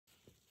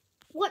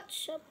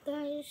What's up,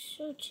 guys?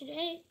 So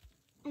today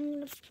I'm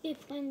gonna be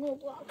playing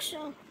Roblox.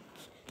 So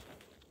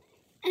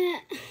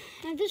at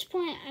this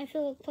point, I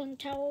feel like playing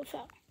Tower of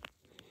Hell.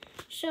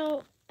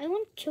 So I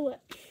went to it.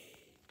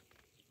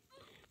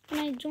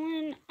 When I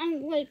joined,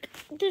 I'm like,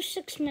 there's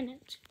 6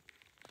 minutes.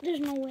 There's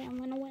no way I'm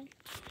gonna win.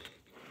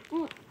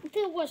 Well,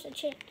 there was a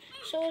chance.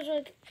 So I was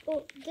like,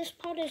 oh, this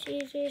part is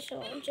easy,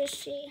 so I'll just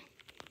see.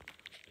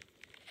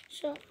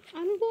 So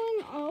I'm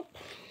going up,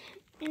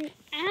 and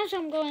as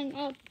I'm going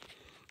up,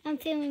 I'm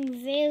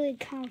feeling very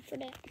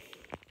confident.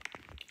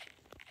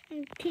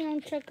 And can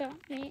check out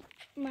me.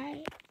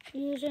 My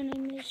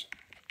username is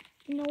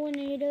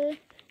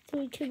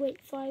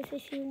Noanator3285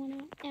 if you want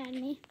to add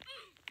me.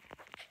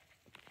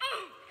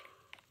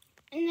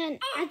 And then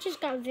I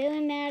just got very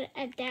mad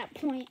at that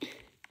point.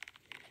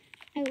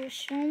 I was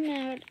so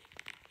mad.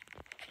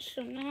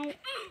 So now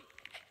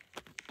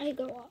I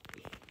go up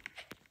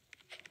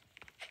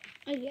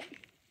again.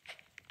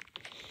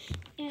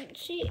 And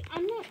see,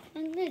 I'm not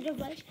on the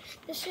device.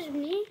 This is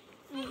me.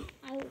 I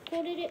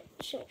recorded it,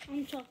 so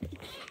I'm talking.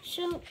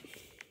 So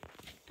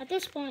at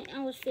this point,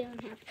 I was feeling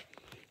happy. I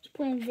was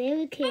playing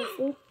very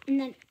careful, and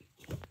then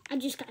I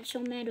just got so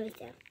mad right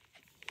there.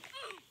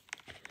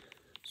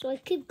 So I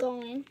keep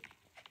going.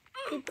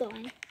 And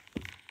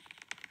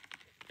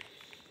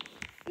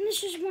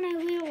this is when I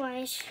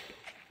realized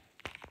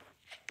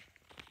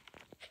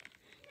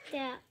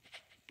that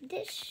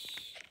this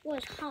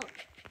was hard.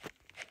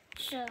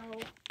 So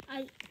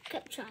I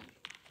kept trying.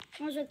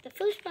 I was like, the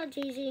first part's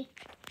easy,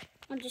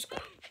 I'll just go.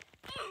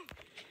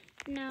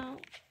 Now,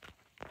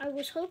 I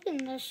was hoping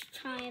this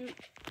time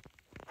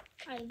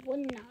I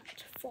would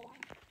not fall.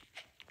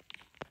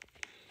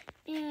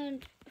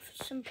 And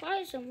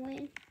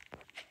surprisingly,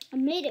 I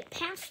made it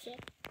past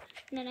it.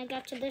 And then I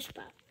got to this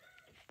spot.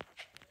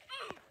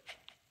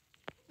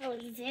 I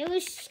was very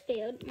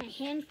scared. My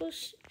hands were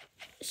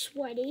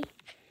sweaty.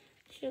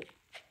 So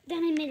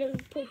then I made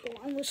it purple.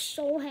 I was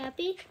so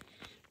happy.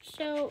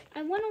 So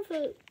I went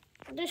over,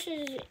 this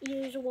is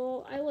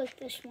usual, I like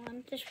this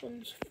one. This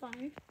one's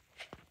fun.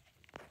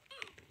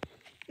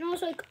 And I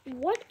was like,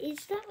 what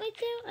is that right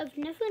there? I've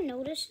never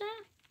noticed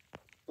that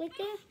right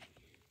there.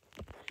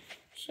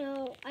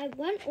 So I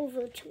went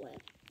over to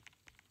it.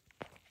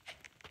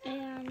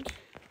 And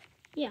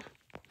yeah.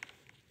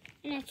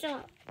 And I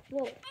thought,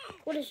 whoa,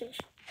 what is this?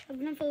 I've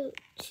never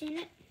seen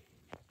it.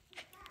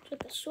 It's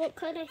like a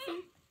shortcut, I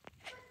think.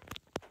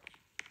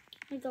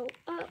 I go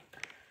up.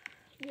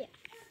 Yeah.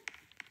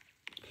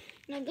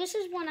 Now this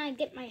is when I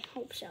get my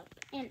hopes up,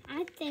 and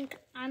I think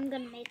I'm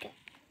gonna make it.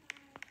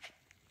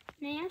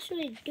 And I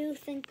actually do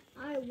think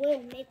I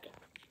will make it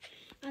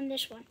on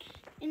this one.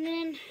 And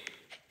then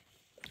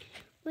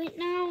right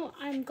now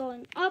I'm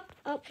going up.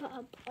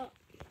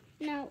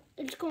 Now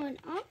it's going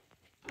up.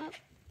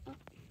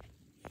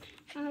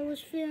 I was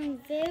feeling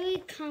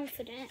very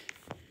confident.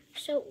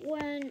 So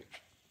when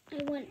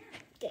I went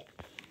there,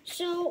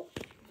 so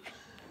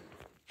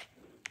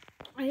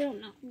I don't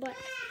know, but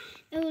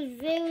it was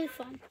very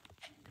fun.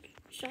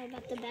 Sorry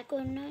about the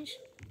background noise.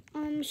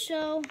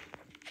 So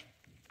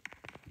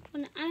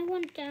when I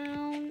went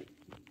down,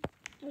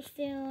 I was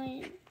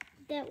feeling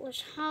that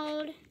was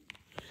hard.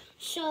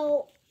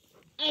 So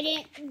I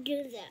didn't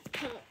do that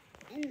part.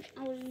 And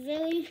I was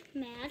very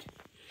mad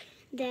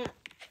that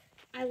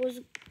I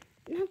was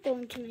not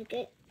going to make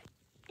it.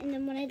 And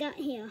then when I got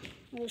here,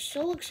 I was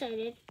so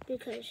excited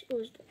because it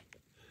was the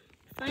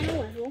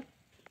final level.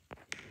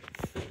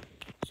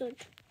 So,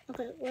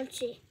 okay, let's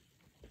see.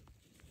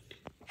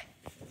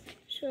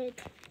 So,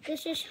 like,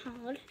 this is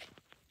hard.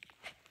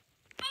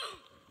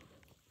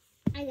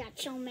 I got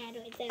so mad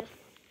right there.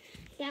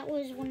 That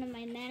was one of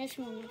my maddest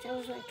moments. I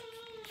was like,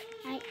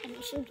 I am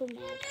super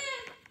mad.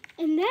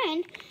 And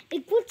then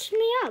it puts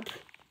me up.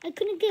 I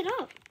couldn't get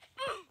up.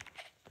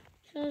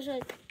 So I was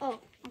like, oh,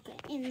 okay.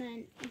 And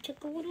then I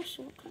took a little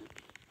shortcut.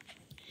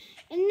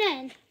 And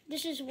then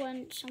this is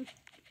when some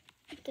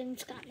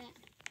things got mad.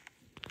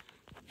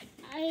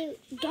 I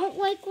don't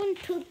like when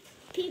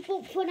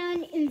people put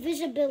on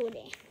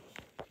invisibility.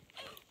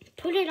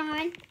 Put it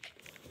on.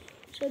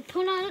 So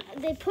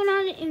they put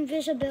on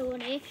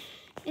invisibility,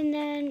 and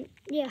then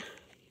yeah,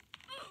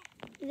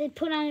 they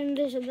put on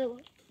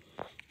invisibility.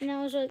 And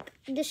I was like,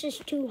 this is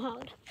too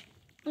hard.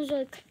 I was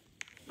like,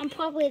 I'm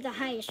probably the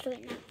highest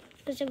right now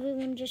because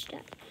everyone just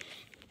died.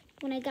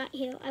 When I got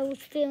here, I was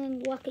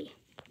feeling lucky.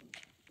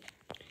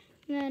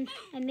 And then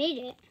I made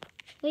it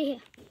right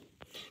here.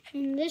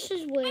 And this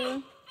is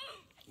where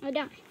I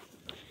died.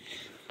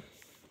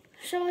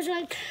 So I was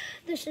like,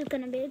 this is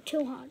gonna be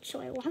too hard.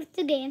 So I left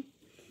the game.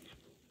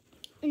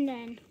 And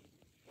then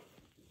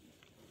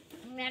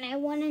I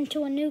went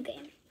into a new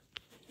game.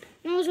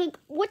 And I was like,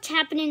 what's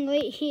happening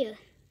right here?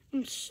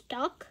 I'm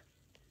stuck.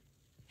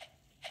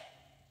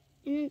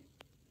 And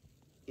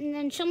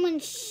then someone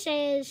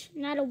says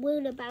not a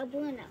word about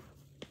Bruno.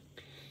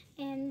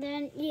 And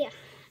then, yeah,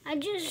 I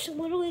just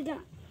literally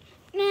got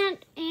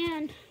mad,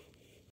 and